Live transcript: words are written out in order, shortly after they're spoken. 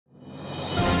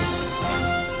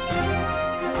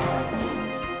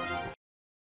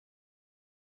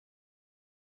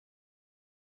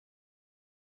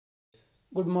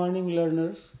Good morning,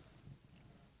 learners.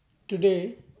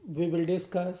 Today we will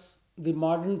discuss the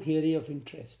modern theory of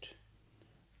interest.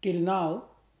 Till now,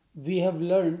 we have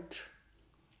learnt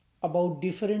about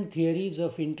different theories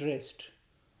of interest.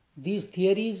 These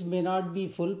theories may not be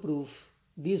foolproof,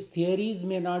 these theories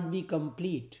may not be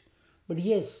complete, but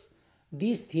yes,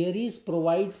 these theories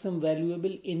provide some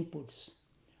valuable inputs.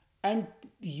 And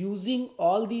using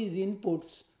all these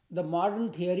inputs, the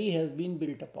modern theory has been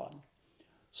built upon.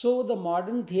 So the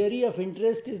modern theory of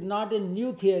interest is not a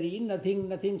new theory,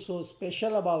 nothing so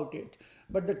special about it.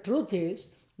 But the truth is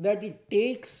that it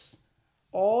takes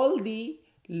all the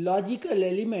logical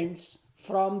elements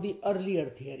from the earlier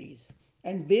theories.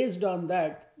 And based on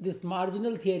that, this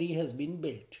marginal theory has been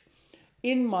built.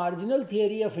 In marginal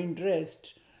theory of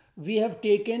interest, we have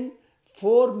taken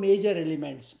four major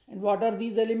elements. And what are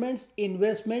these elements?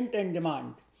 Investment and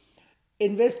demand.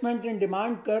 Investment and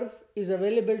demand curve is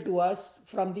available to us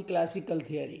from the classical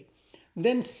theory.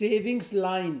 Then savings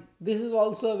line, this is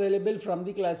also available from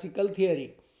the classical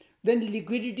theory. Then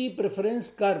liquidity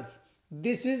preference curve,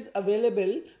 this is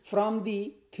available from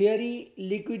the theory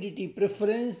liquidity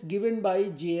preference given by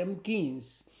J.M.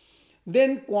 Keynes.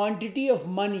 Then quantity of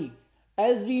money,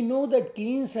 as we know that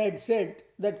Keynes had said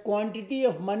that quantity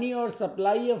of money or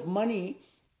supply of money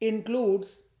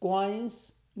includes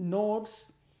coins,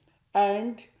 notes,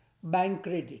 and bank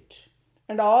credit.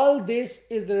 And all this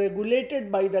is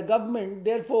regulated by the government,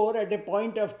 therefore, at a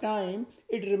point of time,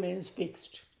 it remains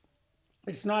fixed.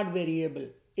 It's not variable,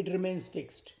 it remains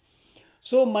fixed.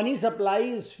 So, money supply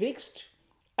is fixed,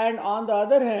 and on the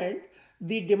other hand,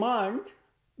 the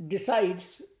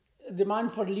decides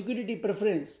demand for liquidity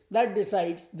preference that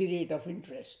decides the rate of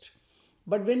interest.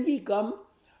 But when we come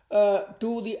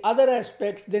to the other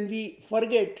aspects, then we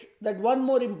forget that one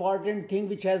more important thing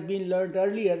which has been learned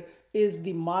earlier is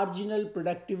the marginal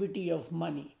productivity of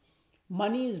money.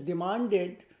 Money is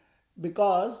demanded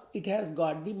because it has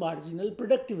got the marginal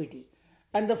productivity.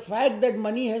 And the fact that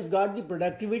money has got the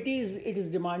productivity is it is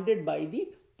demanded by the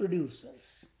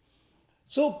producers.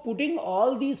 So putting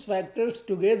all these factors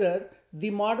together, the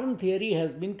modern theory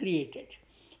has been created.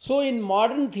 So in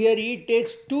modern theory, it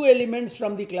takes two elements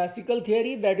from the classical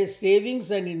theory, that is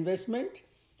savings and investment,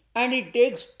 and it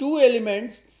takes two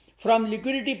elements from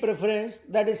liquidity preference,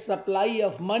 that is supply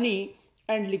of money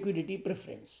and liquidity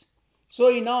preference. So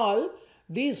in all,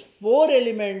 these four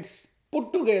elements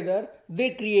put together, they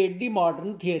create the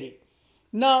modern theory.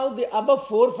 Now, the above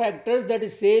four factors, that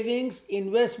is savings,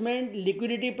 investment,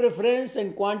 liquidity preference,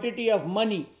 and quantity of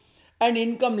money and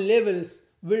income levels,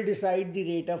 will decide the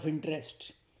rate of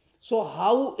interest. So,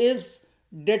 how is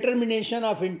determination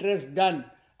of interest done,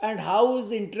 and how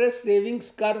is interest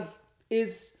savings curve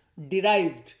is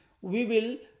derived? We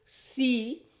will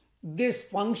see this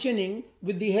functioning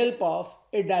with the help of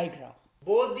a diagram.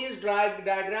 Both these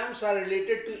diagrams are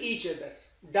related to each other.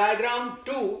 Diagram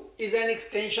 2 is an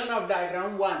extension of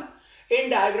diagram 1. In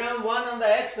diagram 1, on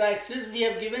the x-axis, we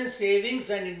have given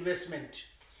savings and investment.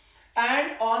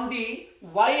 And on the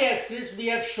y-axis, we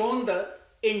have shown the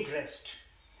interest.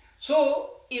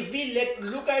 So, if we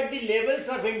look at the levels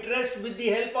of interest with the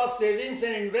help of savings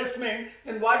and investment,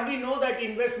 then what we know, that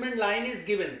investment line is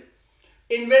given.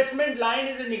 Investment line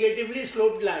is a negatively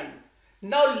sloped line.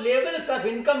 Now, levels of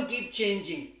income keep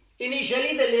changing.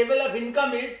 Initially, the level of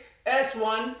income is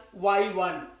S1,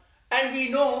 Y1. And we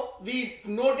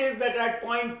notice that at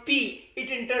point P,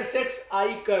 it intersects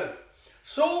I curve.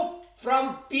 So,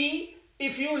 from P,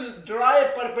 if you draw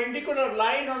a perpendicular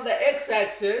line on the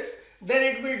x-axis, then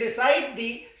it will decide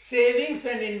the savings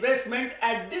and investment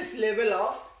at this level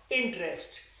of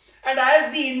interest. And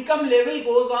as the income level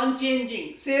goes on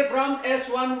changing, say from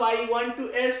S1, Y1 to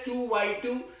S2,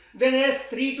 Y2, then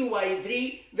S3 to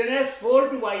Y3, then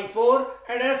S4 to Y4,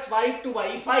 and S5 to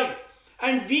Y5.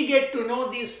 And we get to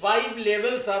know these 5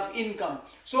 levels of income.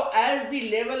 So as the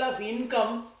level of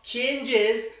income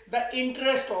changes, the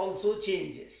interest also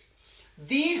changes.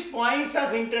 These points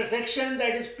of intersection,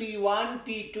 that is P1,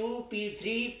 P2,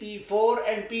 P3, P4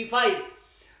 and P5.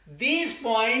 These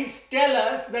points tell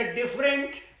us the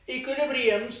different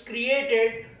equilibriums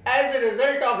created as a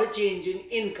result of a change in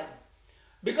income.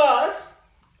 Because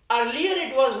earlier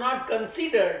it was not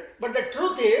considered, but the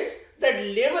truth is that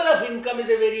level of income is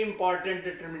a very important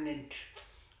determinant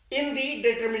in the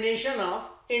determination of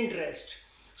interest.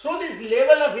 So this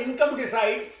level of income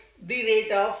decides the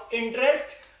rate of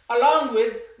interest along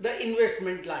with the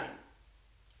investment line.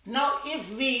 Now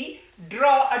if we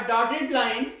draw a dotted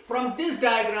line from this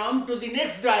diagram to the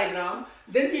next diagram,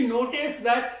 then we notice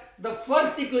that the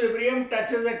first equilibrium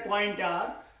touches at point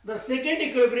R, the second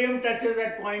equilibrium touches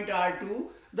at point R2,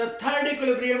 the third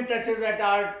equilibrium touches at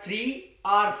R3,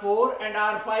 R4 and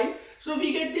R5. So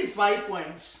we get these 5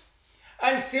 points.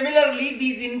 And similarly,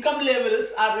 these income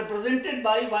levels are represented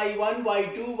by Y1,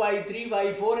 Y2, Y3,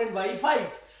 Y4 and Y5.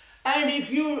 And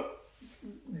if you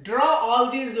draw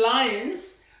all these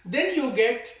lines, then you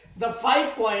get the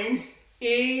 5 points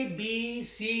A, B,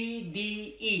 C,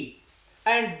 D, E.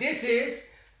 And this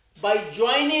is, by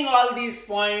joining all these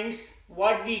points,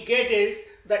 what we get is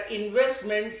the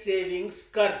investment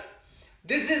savings curve.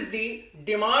 This is the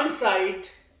demand side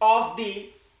of the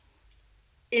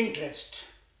interest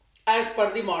as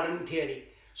per the modern theory.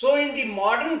 So in the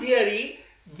modern theory,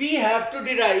 we have to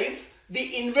derive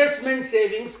the investment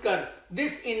savings curve.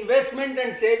 This investment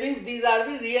and savings, these are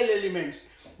the real elements.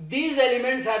 These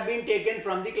elements have been taken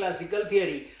from the classical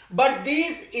theory. But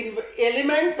these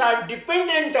elements are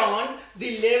dependent on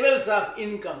the levels of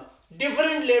income.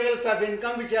 Different levels of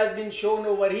income which has been shown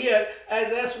over here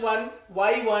as S1,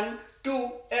 Y1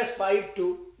 to S5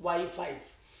 to Y5.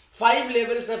 5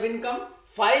 levels of income.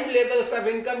 5 levels of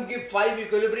income give 5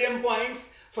 equilibrium points.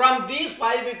 From these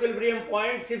 5 equilibrium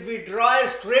points, if we draw a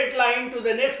straight line to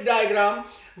the next diagram,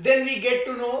 then we get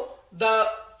to know the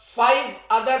 5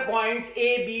 other points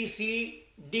A, B, C,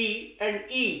 D and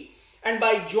E. And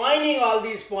by joining all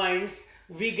these points,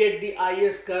 we get the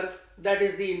IS curve, that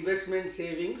is the investment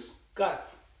savings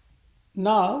curve.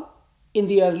 Now, in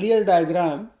the earlier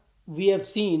diagram, we have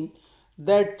seen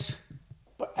that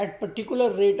at particular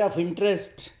rate of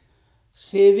interest,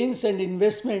 savings and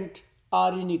investment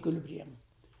are in equilibrium.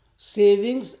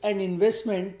 Savings and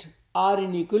investment are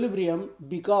in equilibrium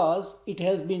because it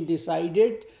has been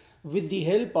decided with the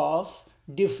help of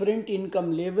different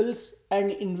income levels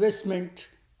and investment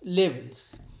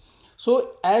levels.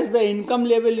 So as the income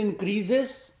level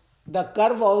increases, the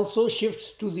curve also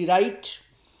shifts to the right,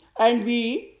 and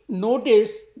we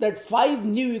notice that 5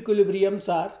 new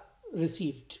equilibriums are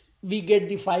received. We get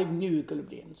the 5 new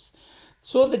equilibriums.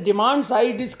 So the demand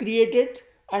side is created,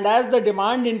 and as the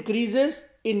demand increases,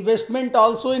 investment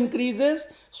also increases.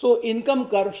 So income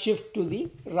curve shifts to the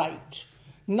right.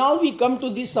 Now we come to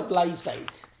the supply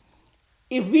side.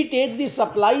 If we take the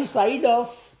supply side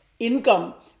of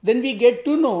income, then we get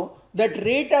to know that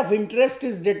rate of interest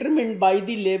is determined by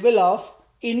the level of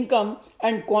income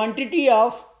and quantity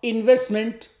of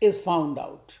investment is found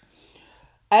out.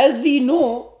 As we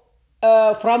know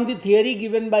from the theory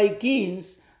given by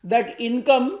Keynes, that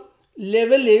income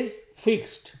level is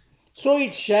fixed. So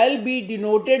it shall be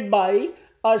denoted by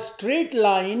a straight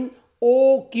line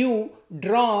OQ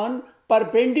drawn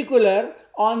perpendicular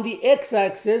on the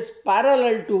x-axis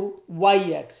parallel to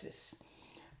y-axis.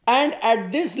 And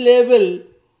at this level,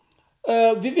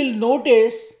 we will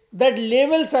notice that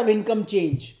levels of income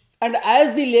change. And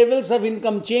as the levels of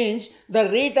income change, the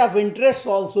rate of interest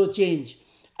also change.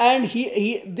 And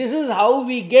this is how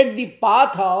we get the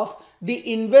path of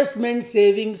the investment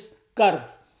savings curve.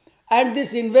 And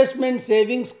this investment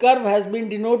savings curve has been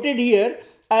denoted here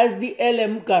as the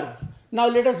LM curve. Now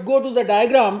let us go to the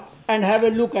diagram and have a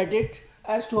look at it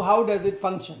as to how does it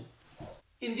function.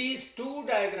 In these two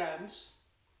diagrams,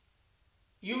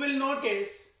 you will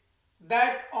notice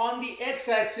that on the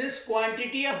x-axis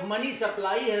quantity of money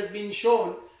supply has been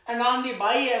shown, and on the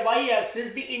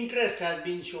y-axis the interest has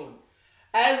been shown.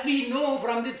 As we know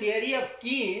from the theory of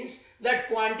Keynes that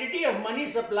quantity of money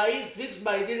supply is fixed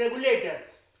by the regulator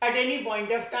at any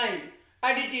point of time,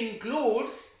 and it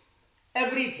includes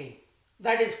everything,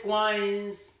 that is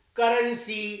coins,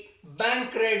 currency,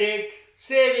 bank credit,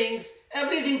 savings,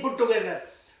 everything put together.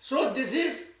 So this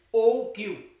is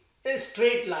OQ, a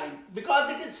straight line,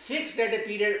 because it is fixed at a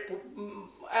period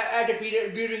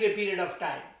during a period of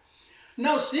time.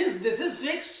 Now since this is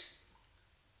fixed,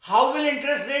 how will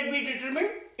interest rate be determined?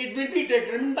 It will be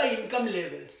determined by income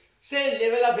levels. Say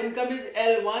level of income is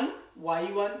L1,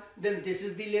 Y1, then this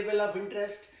is the level of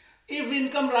interest. If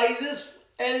income rises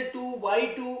L2,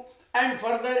 Y2 and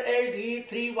further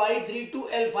L3, Y3 to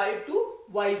L5 to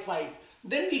Y5,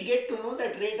 then we get to know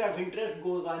that rate of interest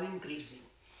goes on increasing.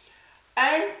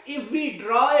 And if we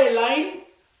draw a line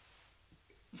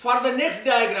for the next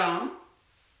diagram,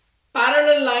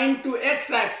 parallel line to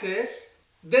x-axis,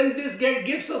 then this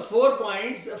gives us 5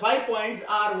 points,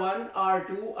 R1,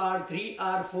 R2, R3,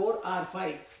 R4,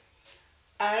 R5.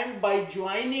 And by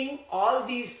joining all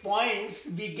these points,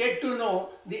 we get to know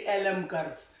the LM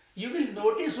curve. You will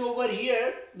notice over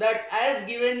here that as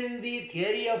given in the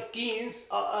theory of Keynes,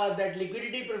 that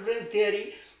liquidity preference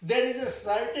theory, there is a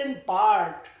certain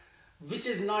part which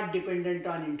is not dependent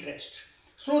on interest.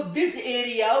 So this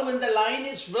area, when the line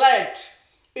is flat,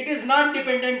 it is not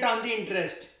dependent on the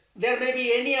interest. There may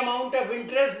be any amount of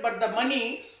interest, but the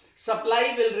money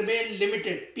supply will remain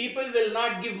limited. People will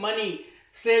not give money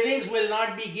Savings will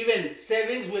not be given,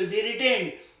 savings will be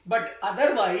retained. But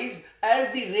otherwise,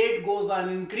 as the rate goes on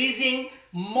increasing,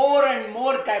 more and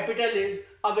more capital is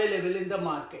available in the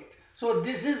market. So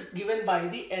this is given by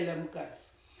the LM curve.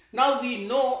 Now we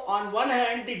know on one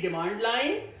hand the demand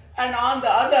line and on the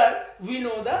other we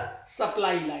know the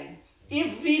supply line.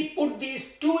 If we put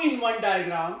these two in one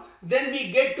diagram, then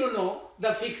we get to know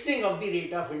the fixing of the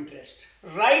rate of interest.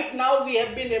 Right now we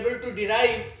have been able to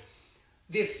derive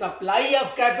the supply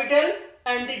of capital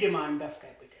and the demand of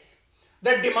capital.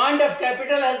 The demand of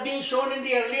capital has been shown in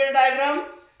the earlier diagram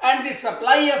and the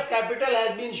supply of capital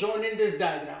has been shown in this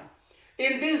diagram.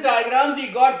 In this diagram we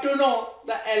got to know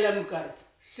the LM curve.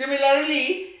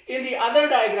 Similarly, in the other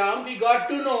diagram we got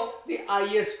to know the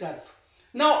IS curve.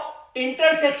 Now,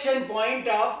 intersection point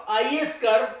of IS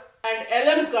curve and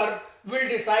LM curve will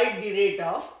decide the rate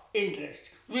of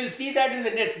interest. We will see that in the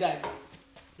next diagram.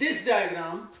 This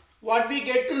diagram, what we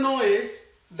get to know is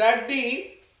that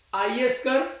the IS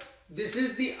curve, this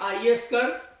is the IS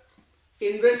curve,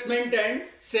 investment and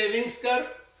savings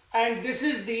curve, and this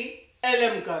is the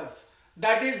LM curve,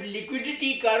 that is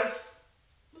liquidity curve,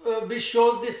 which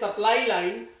shows the supply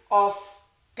line of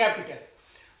capital.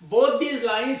 Both these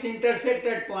lines intersect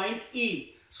at point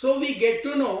E. So we get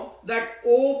to know that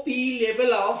OP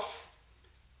level of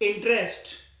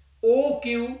interest,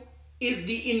 OQ, is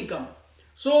the income.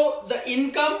 So the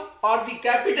income or the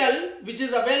capital which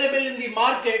is available in the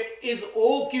market is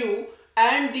OQ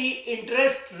and the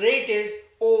interest rate is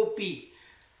OP.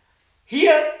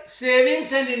 Here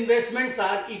savings and investments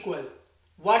are equal.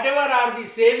 Whatever are the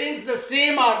savings, the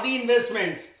same are the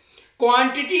investments.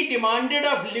 Quantity demanded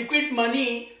of liquid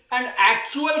money and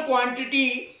actual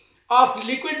quantity of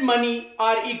liquid money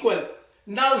are equal.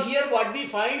 Now here what we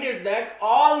find is that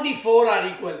all the four are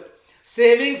equal.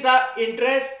 Savings are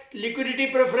interest, liquidity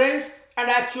preference and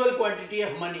actual quantity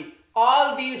of money.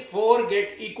 All these four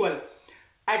get equal.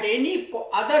 At any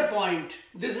other point,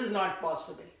 this is not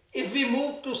possible. If we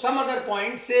move to some other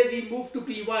point, say we move to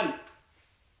P1.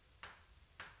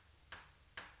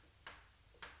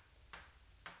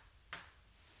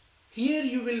 Here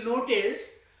you will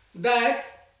notice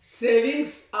that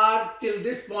savings are till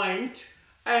this point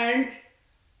and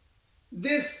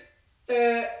this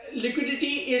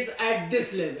liquidity is at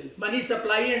this level. Money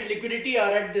supply and liquidity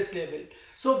are at this level.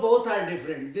 So both are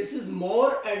different. This is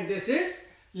more and this is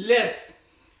less.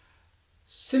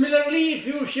 Similarly, if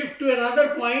you shift to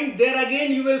another point, there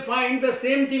again you will find the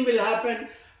same thing will happen.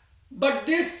 But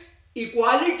this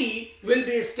equality will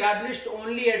be established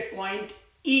only at point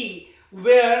E,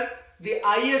 where the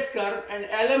IS curve and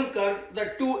LM curve,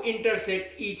 the two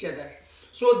intersect each other.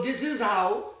 So this is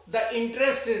how the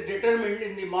interest is determined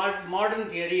in the modern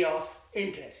theory of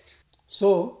interest.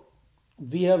 So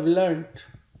we have learnt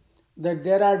that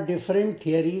there are different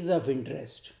theories of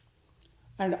interest,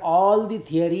 and all the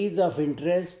theories of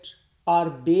interest are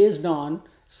based on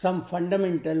some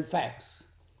fundamental facts.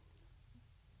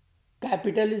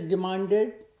 Capital is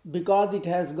demanded because it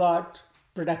has got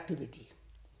productivity.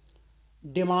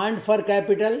 Demand for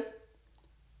capital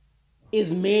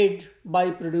is made by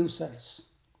producers.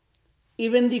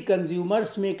 Even the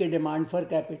consumers make a demand for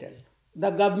capital.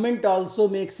 The government also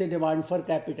makes a demand for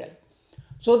capital.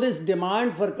 So this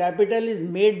demand for capital is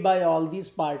made by all these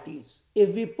parties.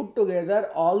 If we put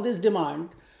together all this demand,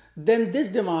 then this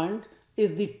demand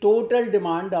is the total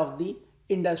demand of the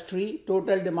industry,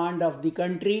 total demand of the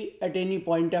country at any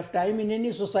point of time in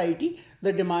any society,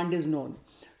 the demand is known.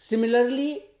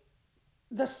 Similarly,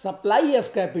 the supply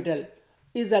of capital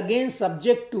is again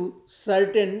subject to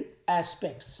certain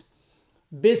aspects.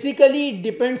 Basically, it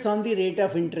depends on the rate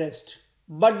of interest.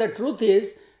 But the truth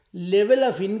is, level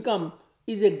of income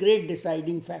is a great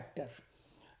deciding factor.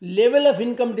 Level of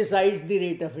income decides the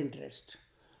rate of interest.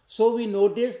 So we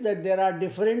notice that there are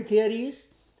different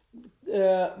theories,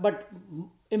 but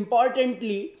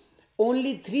importantly,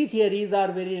 only three theories are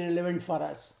very relevant for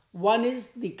us. One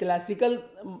is the classical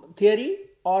theory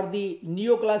or the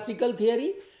neoclassical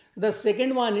theory. The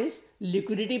second one is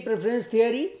liquidity preference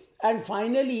theory. And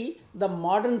finally, the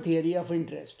modern theory of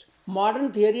interest.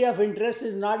 Modern theory of interest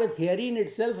is not a theory in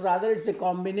itself, rather it's a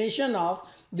combination of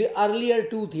the earlier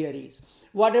two theories.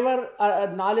 Whatever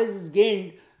knowledge is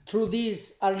gained through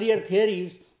these earlier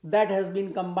theories, that has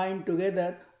been combined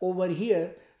together over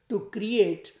here to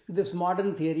create this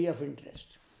modern theory of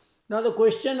interest. Now the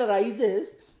question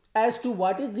arises as to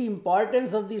what is the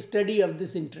importance of the study of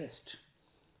this interest.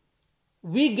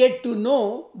 We get to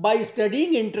know by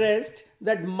studying interest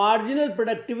that marginal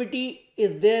productivity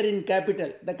is there in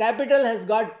capital. The capital has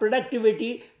got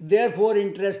productivity, therefore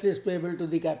interest is payable to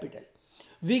the capital.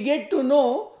 We get to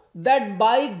know that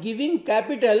by giving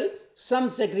capital,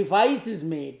 some sacrifice is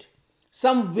made,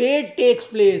 some wait takes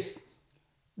place,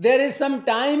 there is some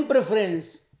time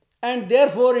preference, and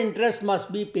therefore interest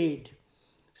must be paid.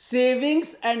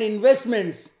 Savings and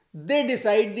investments, they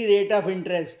decide the rate of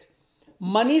interest.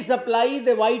 Money supply,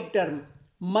 the wide term.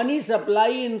 Money supply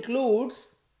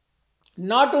includes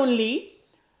not only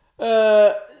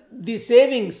the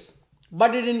savings,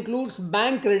 but it includes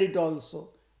bank credit also.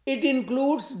 It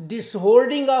includes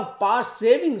dishoarding of past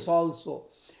savings also.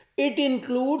 It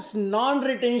includes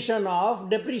non-retention of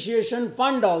depreciation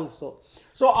fund also.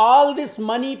 So all this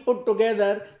money put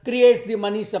together creates the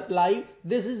money supply.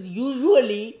 This is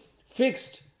usually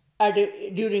fixed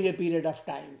during a period of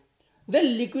time.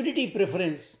 Then liquidity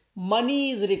preference.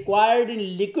 Money is required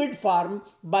in liquid form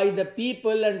by the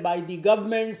people and by the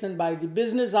governments and by the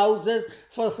business houses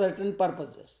for certain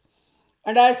purposes.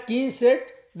 And as Keynes said,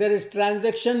 there is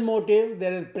transaction motive,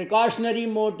 there is precautionary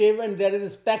motive, and there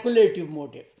is speculative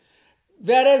motive.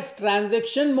 Whereas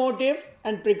transaction motive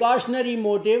and precautionary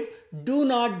motive do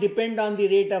not depend on the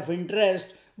rate of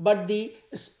interest, but the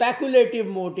speculative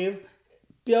motive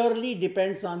purely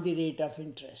depends on the rate of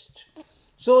interest.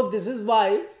 So this is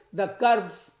why the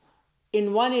curve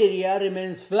in one area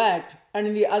remains flat and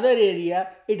in the other area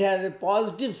it has a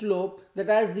positive slope, that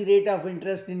as the rate of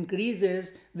interest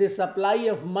increases, the supply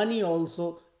of money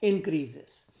also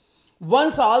increases.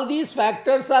 Once all these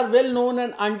factors are well known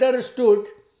and understood,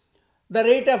 the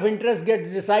rate of interest gets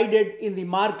decided in the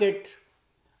market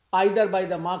either by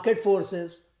the market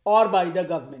forces or by the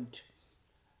government.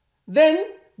 Then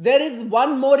there is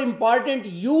one more important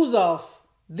use of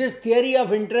this theory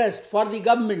of interest for the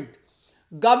government.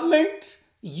 Government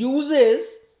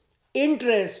uses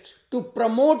interest to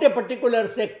promote a particular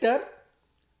sector.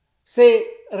 Say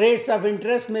rates of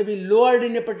interest may be lowered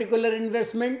in a particular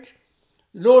investment,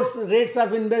 rates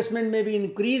of investment may be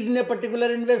increased in a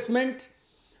particular investment.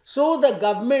 So the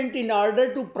government, in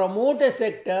order to promote a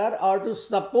sector or to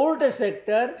support a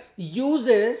sector,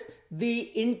 uses the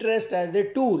interest as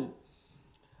a tool.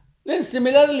 Then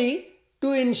similarly,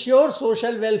 to ensure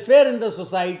social welfare in the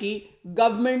society,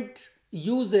 government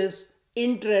uses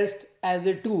interest as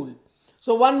a tool.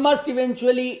 So one must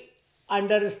eventually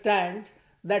understand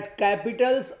that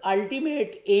capital's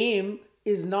ultimate aim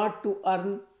is not to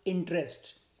earn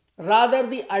interest. Rather,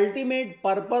 the ultimate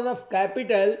purpose of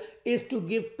capital is to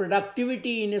give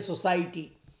productivity in a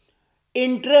society.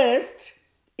 Interest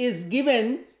is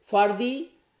given for the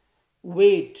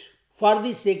wait, for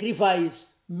the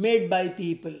sacrifice made by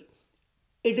people.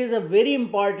 It is a very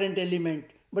important element,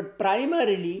 but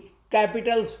primarily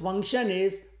capital's function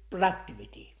is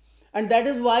productivity. And that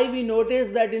is why we notice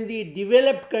that in the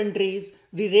developed countries,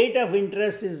 the rate of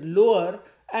interest is lower,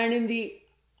 and in the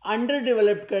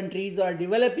underdeveloped countries or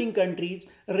developing countries,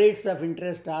 rates of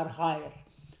interest are higher.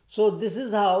 So this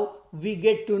is how we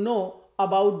get to know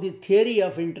about the theory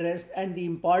of interest and the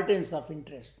importance of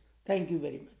interest. Thank you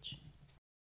very much.